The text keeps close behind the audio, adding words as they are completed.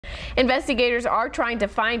Investigators are trying to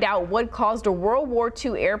find out what caused a World War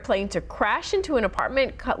II airplane to crash into an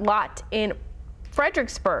apartment lot in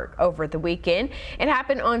Fredericksburg over the weekend. It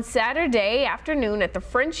happened on Saturday afternoon at the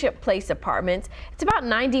Friendship Place Apartments. It's about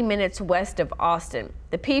 90 minutes west of Austin.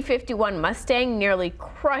 The P-51 Mustang nearly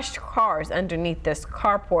crushed cars underneath this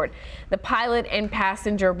carport. The pilot and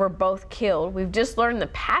passenger were both killed. We've just learned the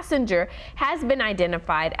passenger has been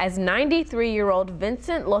identified as 93-year-old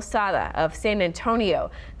Vincent Losada of San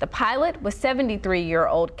Antonio. The pilot was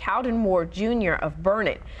 73-year-old Cowden Ward Jr. of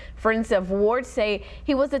Burnett. Friends of Ward say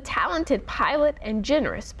he was a talented pilot and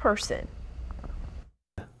generous person.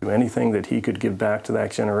 Anything that he could give back to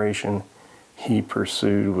that generation, he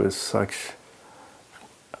pursued with such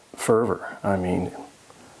fervor. I mean,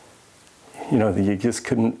 you know, you just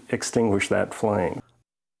couldn't extinguish that flame.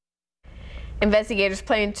 Investigators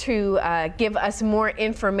plan to give us more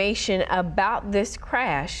information about this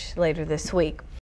crash later this week.